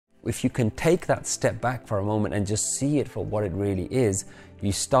if you can take that step back for a moment and just see it for what it really is,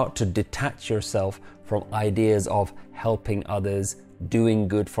 you start to detach yourself from ideas of helping others, doing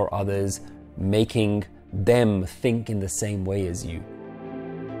good for others, making them think in the same way as you.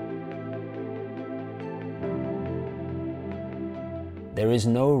 There is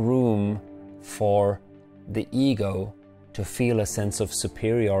no room for the ego to feel a sense of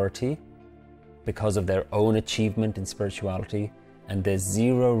superiority because of their own achievement in spirituality, and there's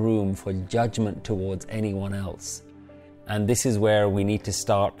zero room for judgment towards anyone else. And this is where we need to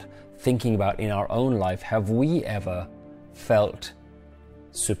start thinking about in our own life, have we ever felt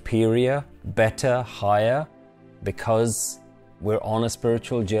superior, better, higher because we're on a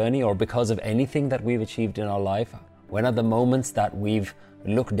spiritual journey or because of anything that we've achieved in our life? When are the moments that we've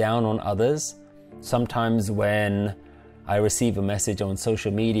looked down on others? Sometimes when I receive a message on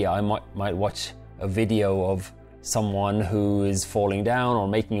social media, I might watch a video of someone who is falling down or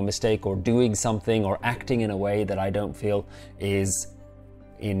making a mistake or doing something or acting in a way that I don't feel is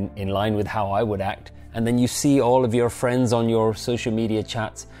in line with how I would act. And then you see all of your friends on your social media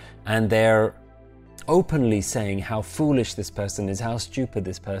chats and they're openly saying how foolish this person is, how stupid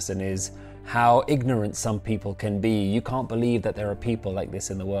this person is, how ignorant some people can be. You can't believe that there are people like this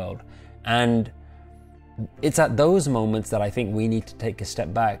in the world. And it's at those moments that I think we need to take a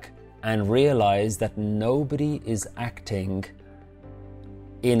step back and realize that nobody is acting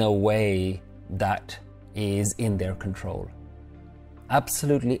in a way that is in their control.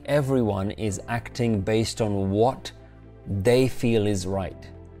 Absolutely everyone is acting based on what they feel is right.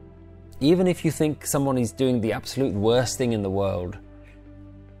 Even if you think someone is doing the absolute worst thing in the world,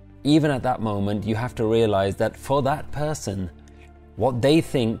 even at that moment, you have to realize that for that person, what they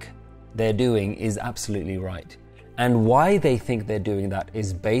think they're doing is absolutely right. And why they think they're doing that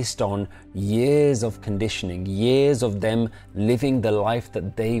is based on years of conditioning, years of them living the life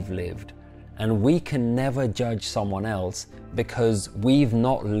that they've lived. And we can never judge someone else because we've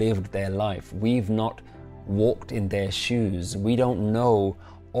not lived their life. We've not walked in their shoes. We don't know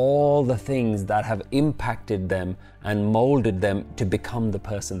all the things that have impacted them and molded them to become the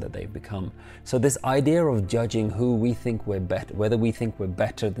person that they've become. So this idea of judging who we think we're better, whether we think we're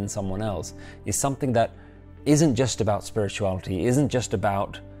better than someone else, is something that isn't just about spirituality, isn't just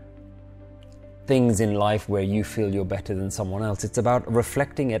about things in life where you feel you're better than someone else. It's about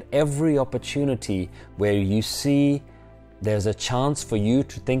reflecting at every opportunity where you see there's a chance for you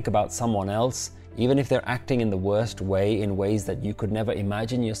to think about someone else, even if they're acting in the worst way, in ways that you could never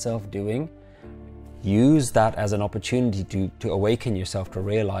imagine yourself doing. Use that as an opportunity to awaken yourself to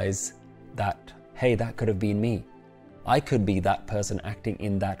realize that, hey, that could have been me. I could be that person acting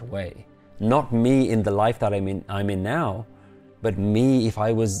in that way. Not me in the life that I'm in now, but me if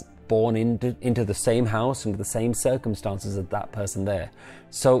I was born into the same house, into the same circumstances as that person there.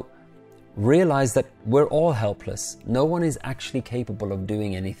 So realize that we're all helpless. No one is actually capable of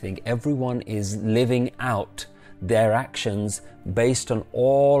doing anything. Everyone is living out their actions based on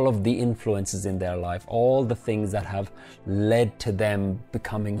all of the influences in their life, all the things that have led to them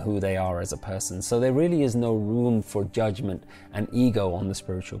becoming who they are as a person. So there really is no room for judgment and ego on the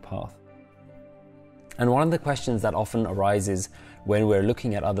spiritual path. And one of the questions that often arises when we're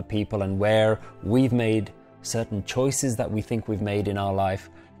looking at other people and where we've made certain choices that we think we've made in our life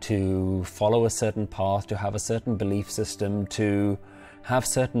to follow a certain path, to have a certain belief system, to have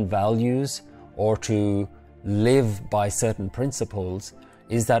certain values, or to live by certain principles,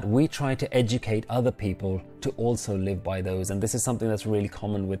 is that we try to educate other people to also live by those. And this is something that's really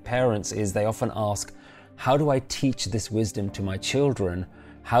common with parents, is they often ask, how do I teach this wisdom to my children?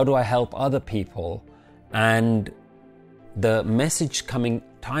 How do I help other people? And the message coming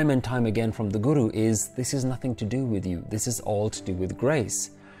time and time again from the Guru is, this is nothing to do with you. This is all to do with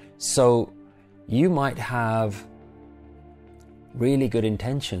grace. So you might have really good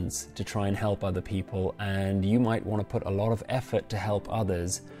intentions to try and help other people, and you might want to put a lot of effort to help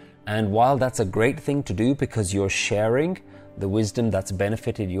others. And while that's a great thing to do because you're sharing the wisdom that's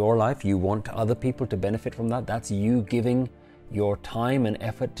benefited your life, you want other people to benefit from that, that's you giving your time and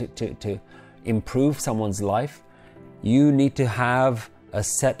effort to improve someone's life, you need to have a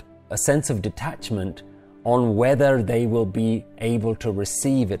sense of detachment on whether they will be able to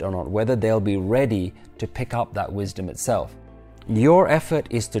receive it or not, whether they'll be ready to pick up that wisdom itself. Your effort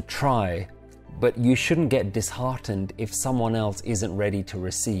is to try, but you shouldn't get disheartened if someone else isn't ready to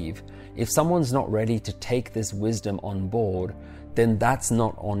receive. If someone's not ready to take this wisdom on board, then that's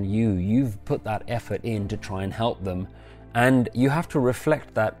not on you. You've put that effort in to try and help them. And you have to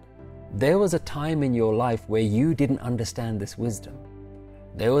reflect that there was a time in your life where you didn't understand this wisdom.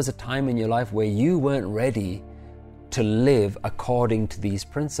 There was a time in your life where you weren't ready to live according to these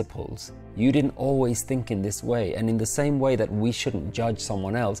principles. You didn't always think in this way. And in the same way that we shouldn't judge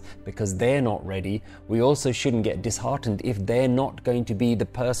someone else because they're not ready, we also shouldn't get disheartened if they're not going to be the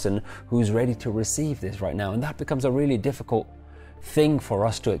person who's ready to receive this right now. And that becomes a really difficult thing for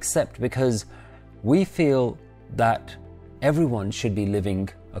us to accept, because we feel that everyone should be living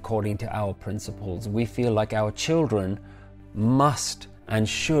according to our principles. We feel like our children must and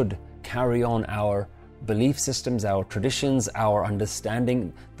should carry on our belief systems, our traditions, our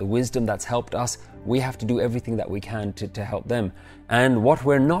understanding, the wisdom that's helped us. We have to do everything that we can to help them. And what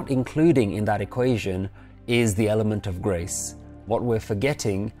we're not including in that equation is the element of grace. What we're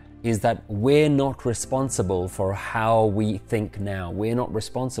forgetting is that we're not responsible for how we think now. We're not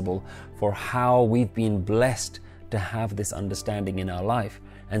responsible for how we've been blessed to have this understanding in our life.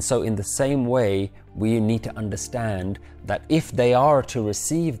 And so in the same way, we need to understand that if they are to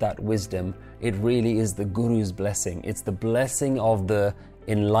receive that wisdom, it really is the Guru's blessing. It's the blessing of the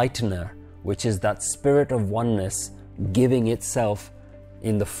enlightener, which is that spirit of oneness giving itself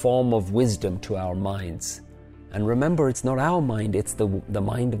in the form of wisdom to our minds. And remember, it's not our mind, it's the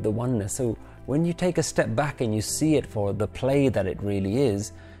mind of the oneness. So when you take a step back and you see it for the play that it really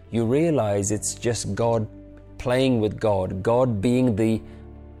is, you realize it's just God playing with God, God being the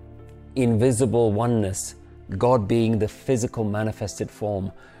invisible oneness, God being the physical manifested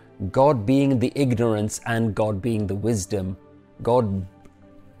form, God being the ignorance and God being the wisdom, God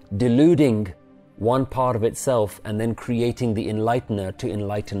deluding one part of itself and then creating the enlightener to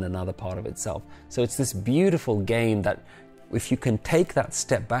enlighten another part of itself. So it's this beautiful game that if you can take that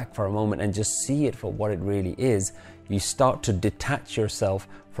step back for a moment and just see it for what it really is, you start to detach yourself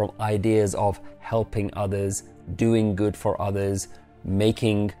from ideas of helping others, doing good for others,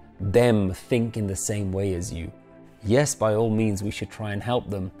 making them think in the same way as you. Yes, by all means, we should try and help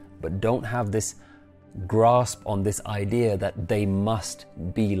them, but don't have this grasp on this idea that they must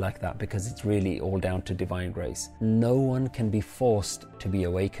be like that, because it's really all down to divine grace. No one can be forced to be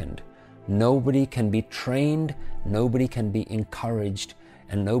awakened. Nobody can be trained, nobody can be encouraged,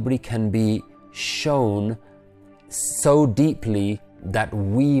 and nobody can be shown so deeply that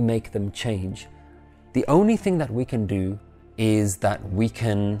we make them change. The only thing that we can do is that we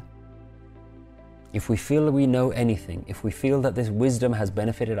can, if we feel we know anything, if we feel that this wisdom has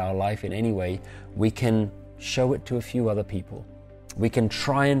benefited our life in any way, we can show it to a few other people. We can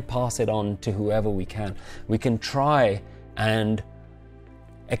try and pass it on to whoever we can. We can try and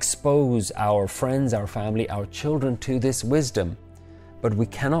expose our friends, our family, our children to this wisdom. But we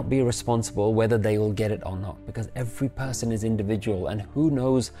cannot be responsible whether they will get it or not, because every person is individual, and who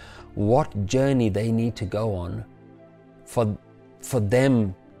knows what journey they need to go on for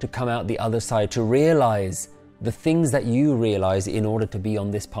them to come out the other side, to realize the things that you realize in order to be on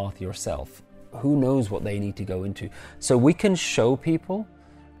this path yourself. Who knows what they need to go into. So we can show people,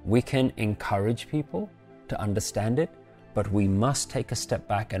 we can encourage people to understand it, but we must take a step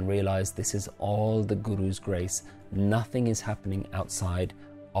back and realize this is all the Guru's grace. Nothing is happening outside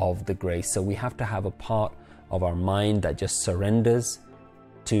of the grace. So we have to have a part of our mind that just surrenders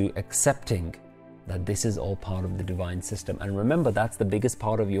to accepting that this is all part of the divine system. And remember, that's the biggest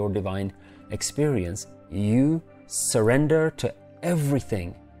part of your divine experience. You surrender to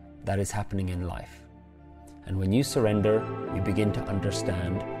everything that is happening in life. And when you surrender, you begin to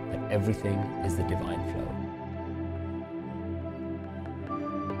understand that everything is the divine flow.